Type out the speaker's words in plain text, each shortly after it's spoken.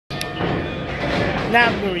Now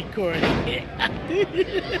we're recording.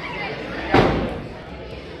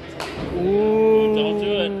 Ooh. Don't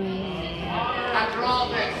do it. After all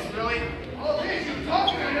this, really?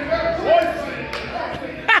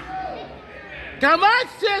 Come on,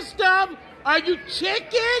 System! Are you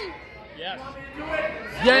chicken? Yes.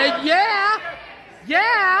 Yeah, yeah!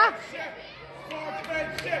 Yeah!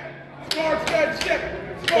 Sportsmanship!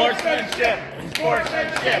 Sportsmanship!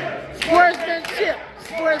 Sportsmanship. Sportsmanship. Sportsmanship!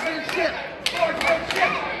 Sportsmanship!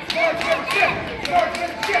 Sportsmanship! Sportsmanship!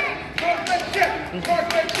 Sportsmanship!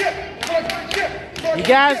 Sportsmanship! Sportsmanship! Sportsmanship! You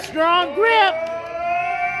got a strong grip!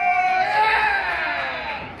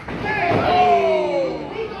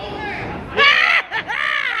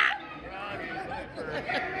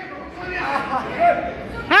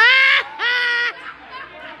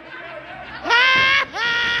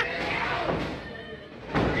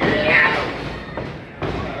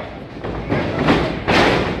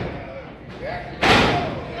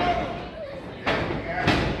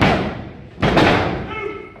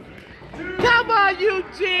 Come on,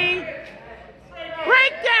 Eugene!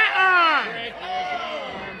 Break that arm!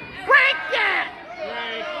 Break that!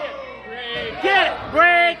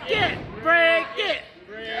 Break it! Break it!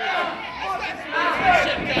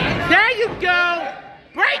 There you go!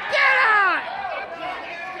 Break that arm!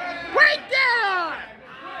 Break that arm!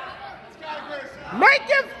 Make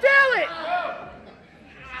him feel it!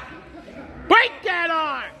 Break that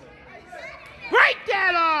arm! Break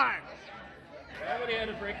that arm! Everybody had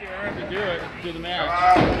to break your arm to do it, do the match.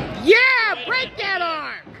 Yeah! Break that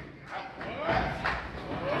arm!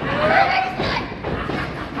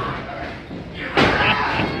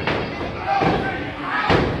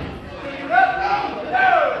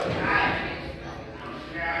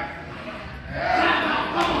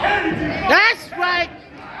 That's right!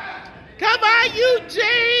 Come on,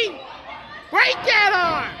 Eugene! Break that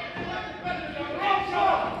arm!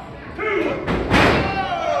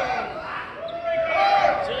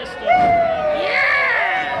 System.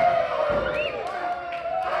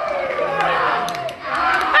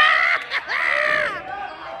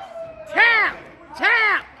 Tap!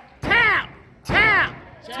 Tap! Tap! Tap!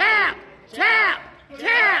 Tap! Tap!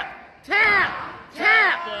 Tap! Tap!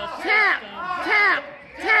 Tap! Tap! Tap!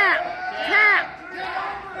 Tap! Tap!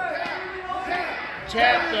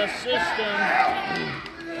 Tap the system.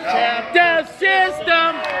 Tap the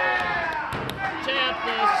system! Tap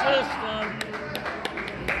the system.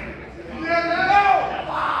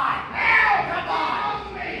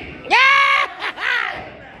 Yeah!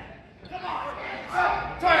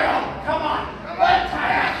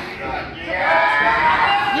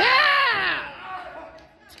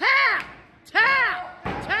 Tap! Tap!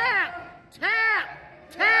 Tap! Tap!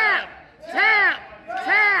 Tap! Tap!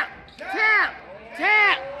 Tap! Tap!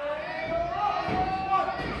 Tap!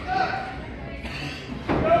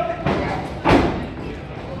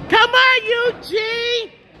 Come on, Eugene!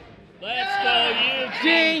 Let's go,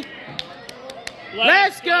 Eugene.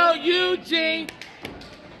 Let's go, Eugene!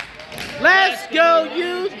 Let's go,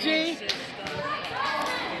 Eugene!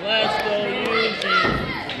 Let's go, Eugene.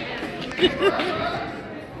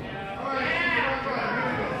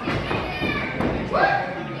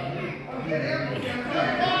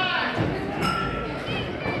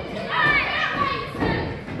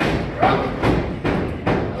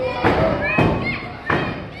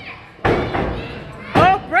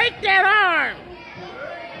 Oh, break that arm!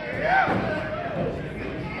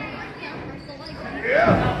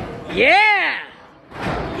 Yeah!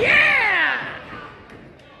 Yeah!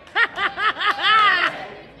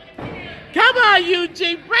 Come on,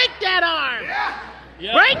 Eugene, break that arm!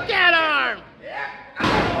 Yep. Break that arm!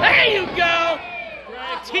 There you go!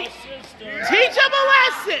 Break the system. Teach him a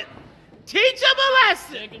lesson! Teach him a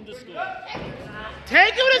lesson! Take him to school.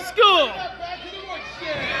 Take him to school!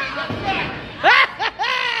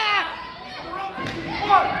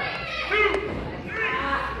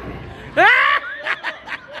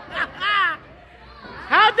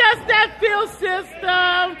 How does that feel, System?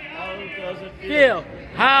 How does it feel?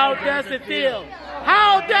 How does it feel?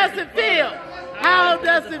 How does it feel? How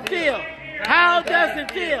does it feel? How does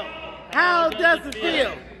it feel? How does it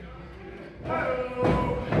feel?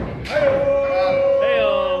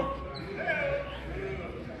 Hey-oh.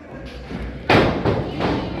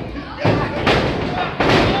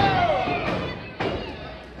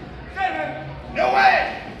 No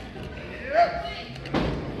way!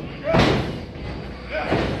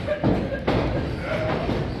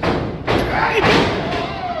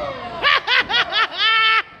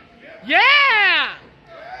 Yeah!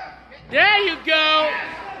 There you go.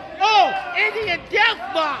 Oh, Indian death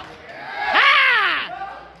bomb. Ha!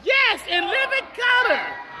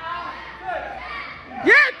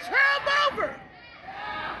 Yeah, turn him over.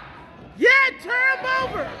 Yeah, turn him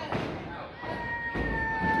over.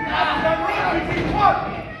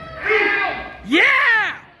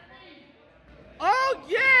 Yeah. Oh,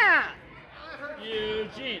 yeah.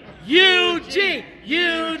 Eugene. Eugene.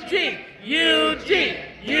 Eugene. Eugene.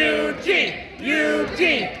 Eugene.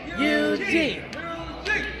 Eugene. Eugene.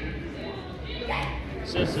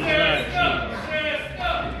 System Vs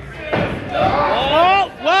Oh,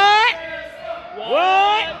 what?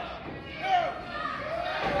 What?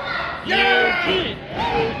 Eugene.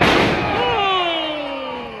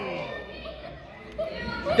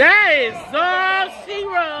 That is all she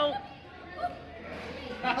wrote.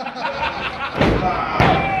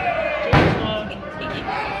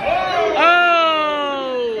 Oh.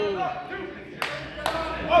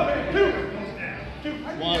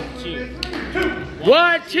 1, 2.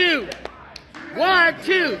 1, 2. 1,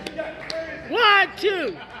 2. 1,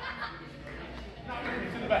 2.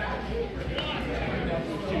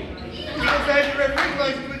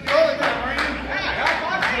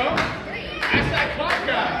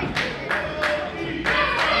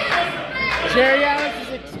 Jerry Alex is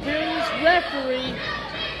an experienced referee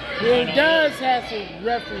who does have a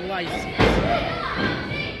referee license.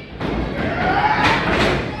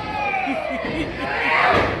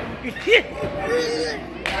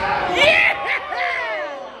 Yeah!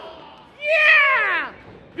 Yeah!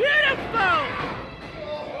 Beautiful!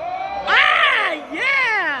 Ah,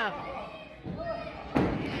 yeah!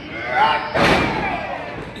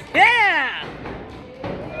 Yeah!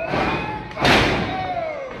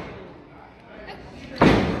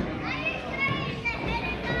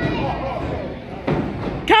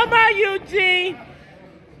 Come on, Eugene!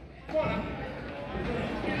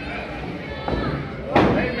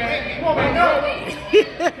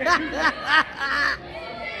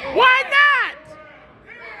 Why not?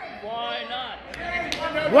 Why not?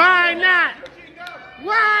 Why not?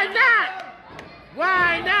 Why not?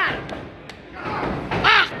 Why not?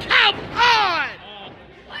 Oh, come on!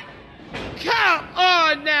 Come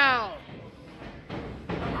on now!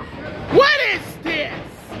 What is this?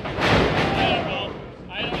 I don't know.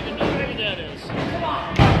 I don't even know who that is.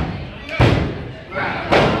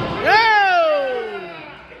 No!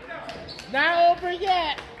 Not over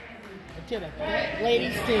yet. Until the fat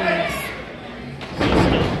lady sings.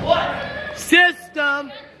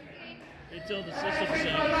 System. Until the system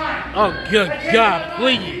sings. Oh, good God,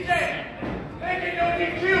 please.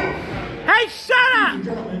 Hey, shut up! Ladies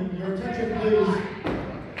and gentlemen, your attention please.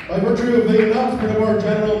 By virtue of the announcement of our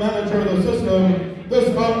general manager of the system, this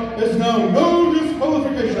bout is now no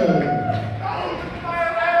disqualification.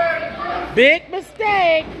 Big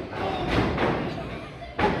mistake.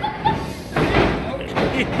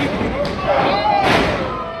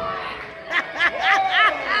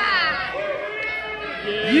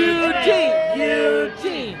 Eugene,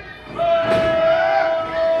 Eugene.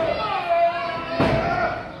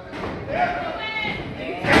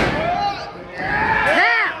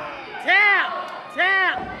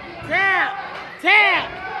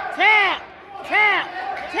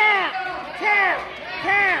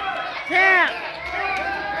 Tap.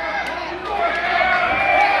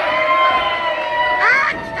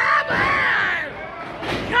 Ah, come on!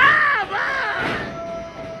 Come on!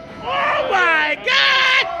 Oh my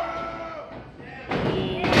God!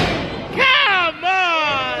 Come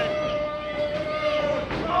on!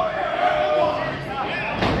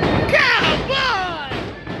 Come on!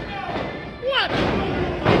 What?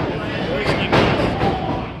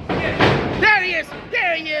 There he is!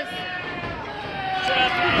 There he is!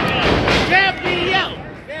 Champion!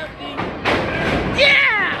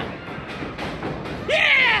 Yeah!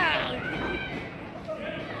 Yeah!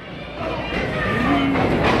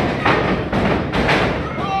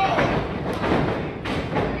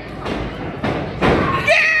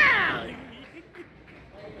 Yeah!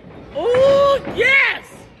 Oh, yes!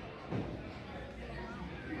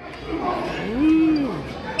 Ooh.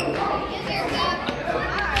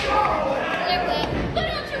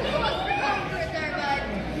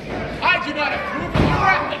 I do not approve of your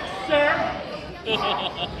ethics, sir.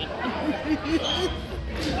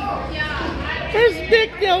 Where's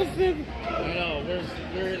Nick Nelson? I know.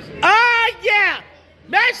 Where is he? Ah, yeah!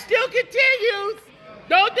 Match still continues.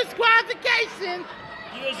 No disqualification.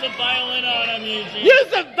 Use a violin on him, Eugene.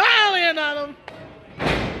 Use a violin on him.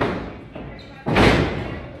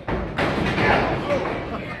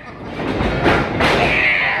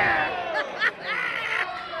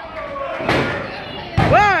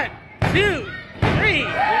 One, two, three.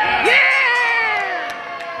 Yeah!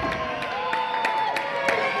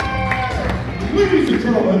 Ladies and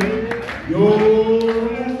gentlemen, your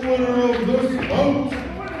winner of this bout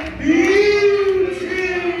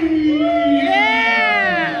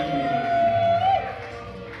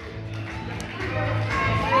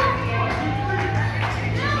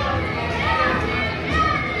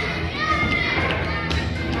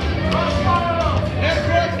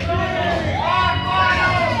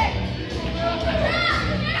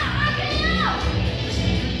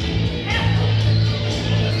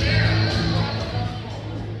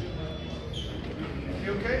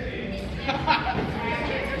You okay? I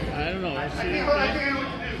don't know. I can't what to do.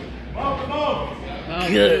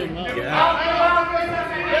 Good.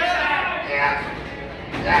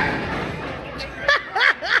 Yeah.